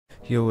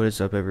Yo, what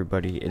is up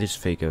everybody, it is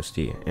Fake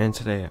OSD, and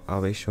today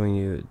I'll be showing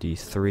you the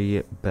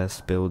 3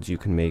 best builds you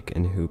can make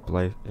in Hoops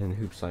Life.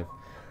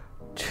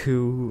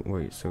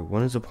 So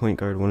one is a point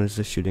guard, one is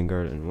a shooting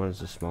guard, and one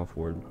is a small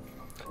forward.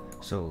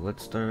 So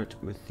let's start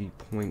with the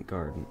point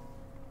guard.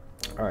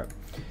 Alright,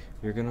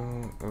 so you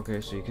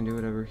can do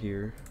whatever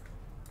here.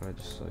 I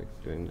just like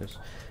doing this.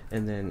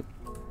 And then,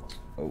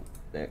 go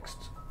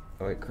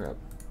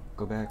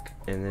back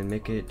and then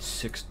make it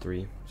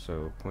 6'3",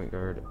 so point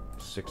guard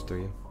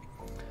 6'3".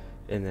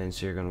 And then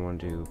so you're gonna want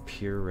to do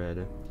pure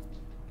red,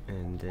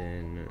 and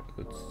then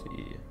let's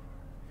see,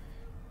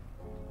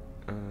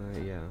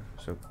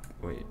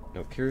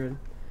 pure red,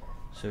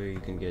 so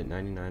you can get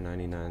 99,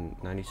 99,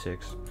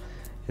 96,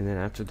 and then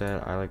after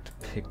that I like to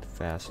pick the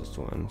fastest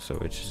one, so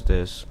it's just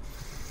this.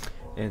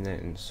 And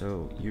then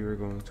so you're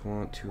going to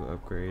want to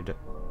upgrade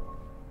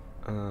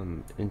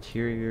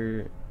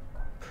interior,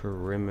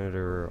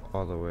 perimeter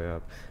all the way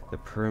up. The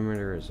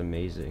perimeter is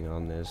amazing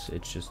on this,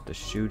 it's just the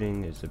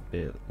shooting is a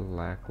bit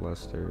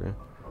lackluster.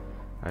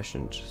 I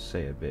shouldn't just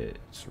say a bit,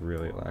 it's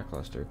really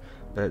lackluster.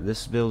 But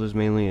this build is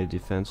mainly a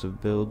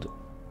defensive build.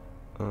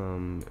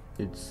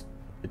 It's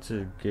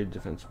a good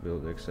defensive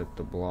build, except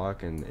the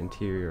block and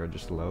interior are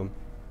just low.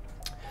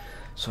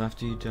 So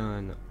after you've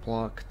done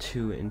block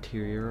to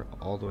interior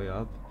all the way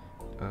up,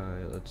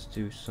 let's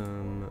do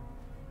some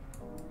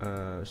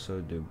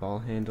so do ball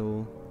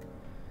handle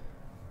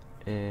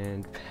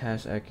and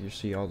pass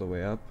accuracy all the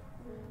way up,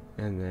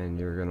 and then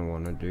you're gonna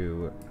want to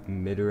do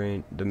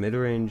mid-range. The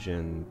mid-range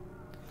and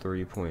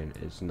 3-point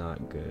is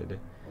not good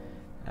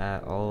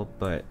at all,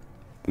 but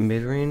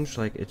mid-range,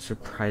 like, it's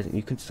surprising.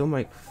 You can still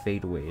make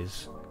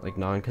fadeaways, like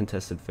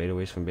non-contested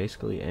fadeaways from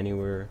basically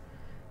anywhere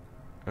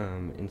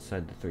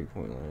inside the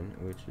 3-point line,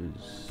 which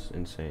is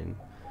insane.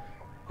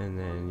 And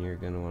then you're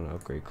gonna want to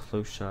upgrade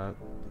close shot,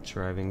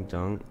 driving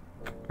dunk,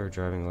 or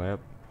driving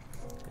layup,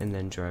 and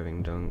then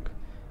driving dunk.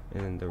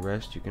 And then the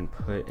rest you can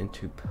put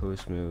into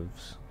post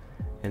moves.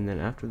 And then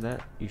after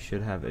that you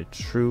should have a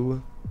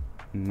true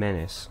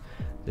menace.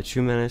 The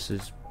true menace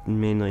is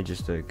mainly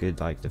just a good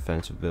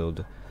defensive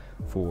build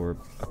for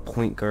a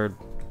point guard.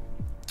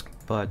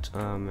 But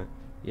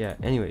yeah,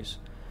 anyways,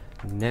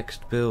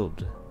 next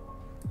build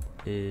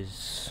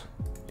is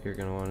you're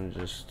gonna want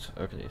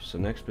to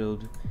next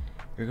build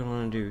you're gonna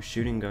want to do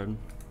shooting guard,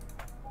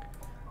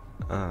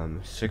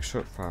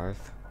 6'5",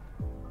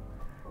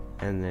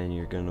 and then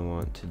you're gonna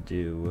want to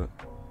do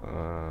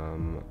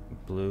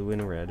blue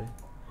and red.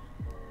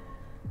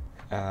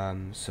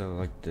 So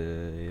like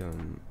the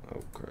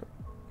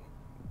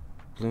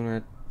blue and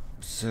red.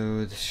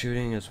 So the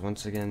shooting is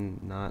once again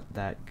not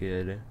that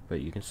good, but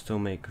you can still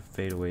make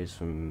fadeaways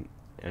from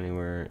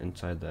anywhere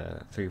inside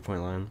the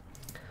 3-point line.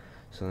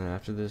 So then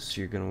after this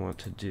you're gonna want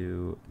to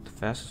do the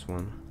fastest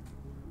one.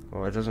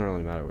 Well, it doesn't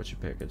really matter what you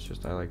pick, it's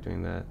just I like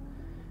doing that.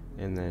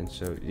 And then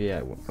so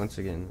yeah, once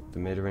again the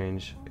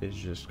mid-range is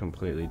just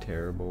completely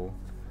terrible,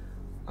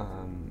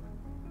 and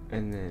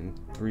then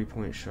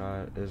 3-point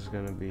shot is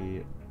gonna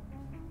be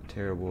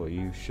terrible.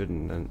 You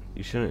shouldn't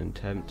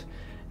attempt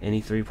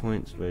any 3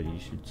 points, but you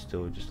should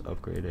still just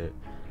upgrade it.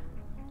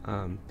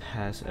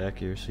 Pass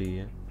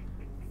accuracy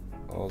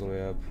all the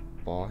way up,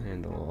 ball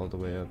handle all the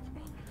way up,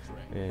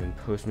 and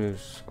post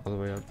moves all the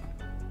way up.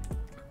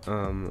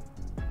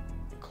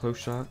 Close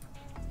shot,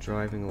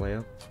 driving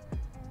layup,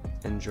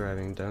 and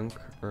driving dunk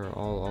are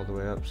all the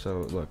way up. So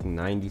look,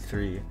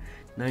 93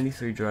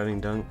 driving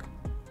dunk,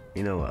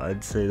 you know,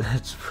 I'd say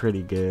that's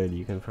pretty good.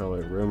 You can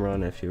probably rim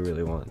run if you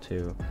really want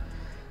to,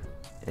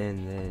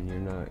 and then you're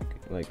not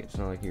like, it's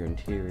not like your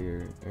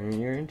interior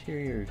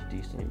is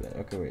decently bad.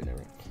 Okay, wait, never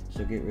mind.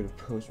 So get rid of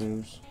post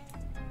moves,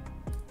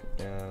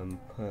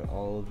 put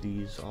all of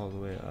these all the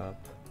way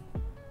up.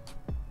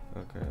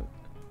 Okay,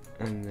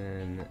 and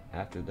then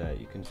after that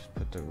you can just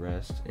put the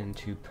rest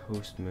into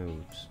post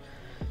moves.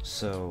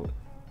 So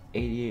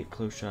 88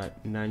 close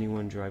shot,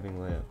 91 driving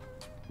layup,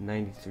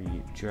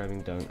 93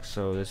 driving dunk.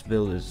 So this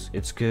build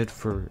it's good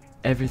for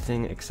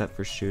everything except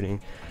for shooting.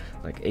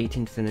 Like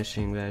 18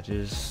 finishing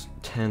badges,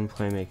 10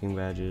 playmaking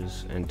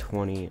badges, and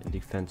 20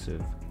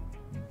 defensive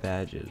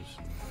badges.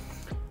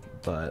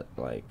 But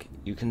like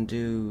you can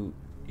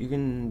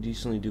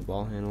decently do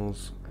ball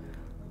handles,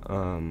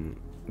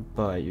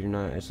 but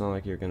it's not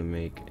like you're gonna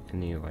make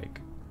any like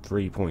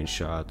 3-point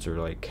shots or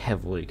like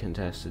heavily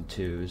contested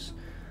 2s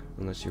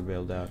unless you're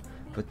bailed out.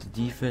 But the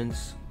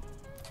defense,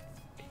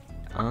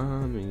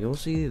 you'll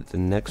see the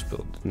next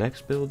build. The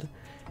next build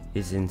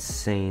is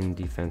insane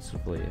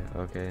defensively.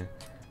 Okay,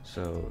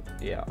 so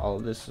yeah, all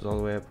of this is all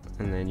the way up,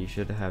 and then you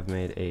should have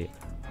made a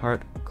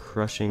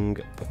heart-crushing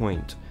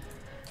point.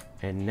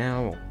 And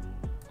now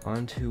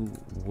onto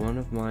one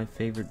of my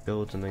favorite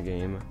builds in the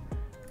game.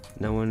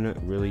 No one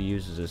really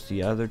uses this.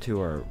 The other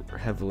two are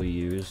heavily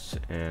used,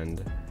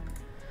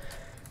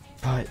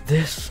 but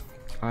this,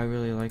 I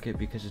really like it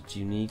because it's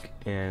unique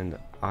and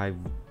I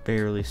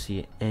barely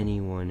see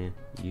anyone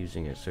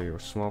using it. So you're a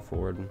small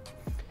forward,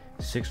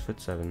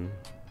 6'7", and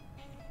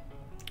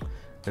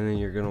then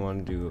you're gonna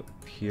want to do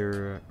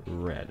pure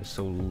red.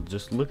 So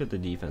just look at the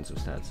defensive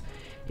stats.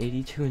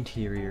 82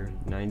 interior,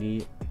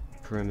 90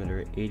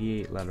 perimeter,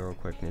 88 lateral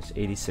quickness,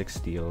 86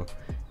 steal,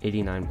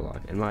 89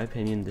 block. In my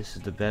opinion, this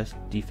is the best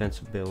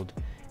defensive build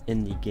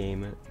in the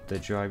game. The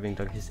driving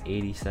dunk is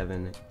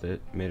 87, the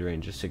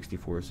mid-range is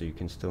 64, so you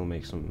can still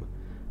make some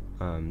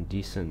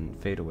decent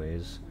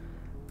fadeaways,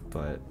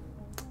 but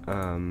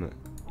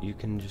you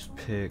can just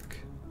pick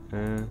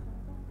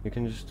you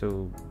can just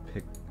still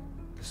pick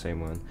the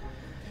same one.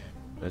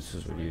 This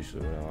is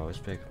usually what I always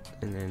pick.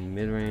 And then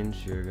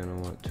mid-range, you're gonna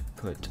want to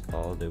put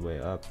all the way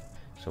up.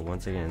 So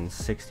once again,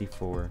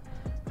 64.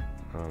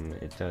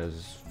 It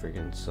does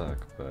freaking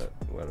suck, but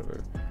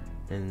whatever.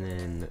 And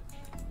then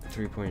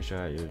 3-point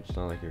shot, it's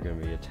not like you're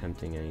gonna be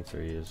attempting any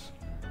threes.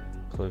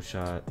 Close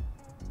shot,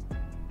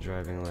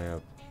 driving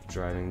layup,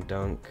 driving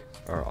dunk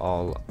are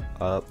all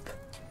up.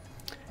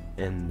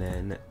 And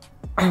then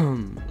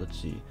let's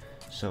see.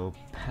 So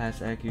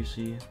pass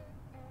accuracy,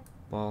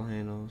 ball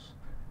handles,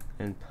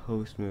 and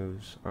post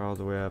moves are all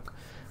the way up.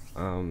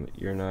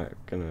 You're not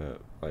gonna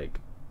like.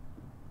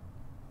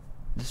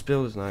 This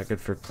build is not good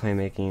for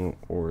playmaking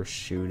or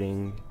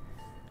shooting.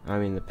 I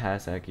mean, the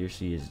pass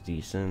accuracy is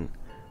decent,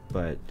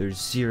 but there's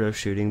 0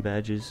 shooting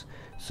badges.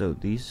 So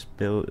these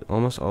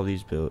almost all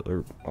these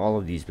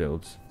of these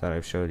builds that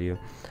I've showed you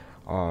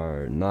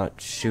are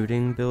not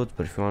shooting builds.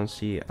 But if you want to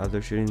see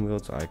other shooting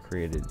builds, I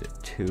created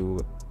 2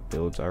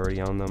 builds already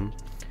on them.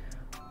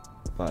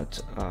 But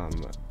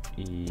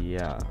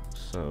yeah.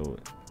 So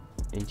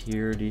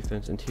interior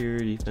defense,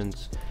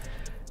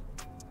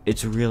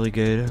 it's really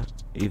good.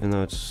 Even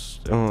though it's,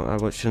 I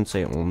shouldn't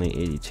say only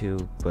 82,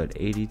 but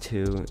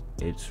 82,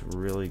 it's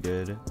really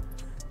good.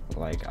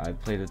 Like, I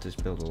played with this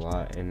build a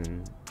lot,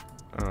 and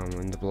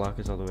when the block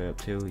is all the way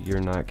up too, you're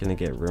not gonna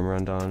get rim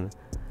runned on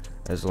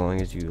as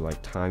long as you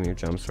like time your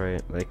jumps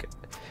right. Like,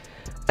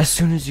 as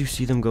soon as you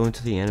see them go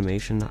into the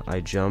animation, I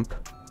jump.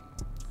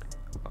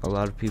 A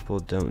lot of people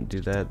don't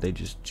do that; they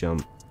just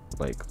jump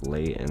like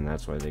late, and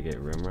that's why they get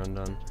rim runned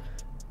on.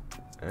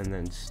 And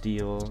then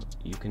steal,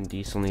 you can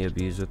decently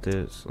abuse with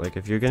this. Like,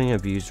 if you're getting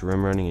abused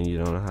rim running and you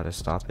don't know how to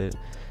stop it,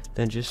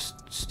 then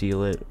just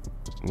steal it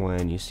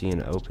when you see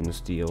an open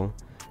steal,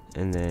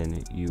 and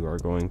then you are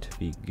going to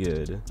be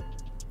good.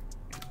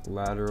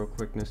 Lateral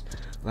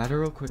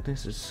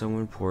quickness is so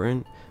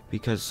important,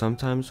 because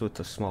sometimes with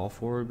the small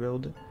forward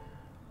build,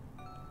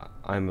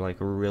 I'm like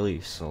really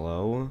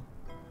slow,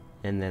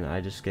 and then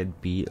I just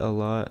get beat a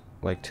lot,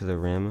 like to the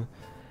rim,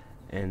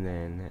 and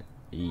then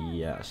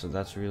yeah, so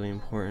that's really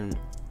important.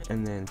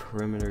 And then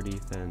perimeter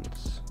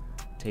defense,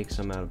 take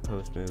some out of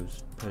post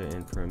moves, put it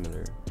in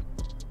perimeter,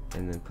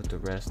 and then put the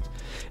rest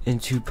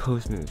into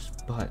post moves.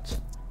 But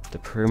the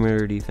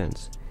perimeter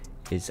defense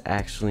is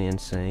actually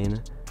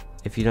insane.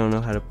 If you don't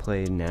know how to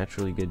play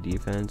naturally good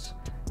defense,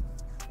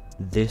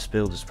 this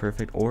build is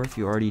perfect. Or if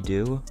you already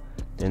do,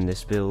 then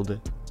this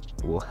build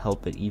will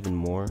help it even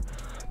more.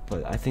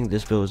 But I think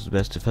this build is the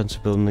best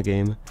defensive build in the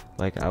game.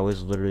 Like, I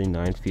was literally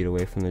 9 feet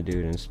away from the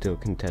dude and still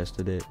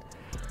contested it.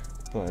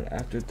 But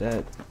after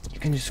that, you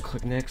can just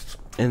click next,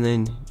 and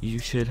then you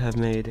should have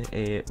made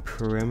a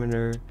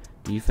perimeter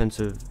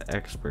defensive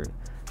expert.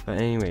 But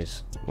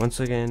anyways, once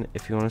again,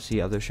 if you want to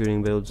see other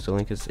shooting builds, the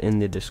link is in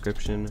the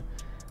description.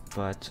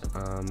 But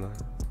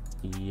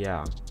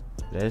yeah,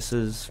 this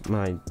is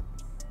my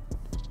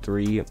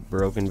 3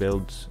 broken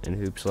builds in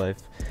Hoops Life.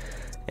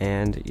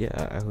 And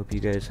yeah, I hope you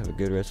guys have a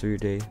good rest of your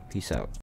day. Peace out.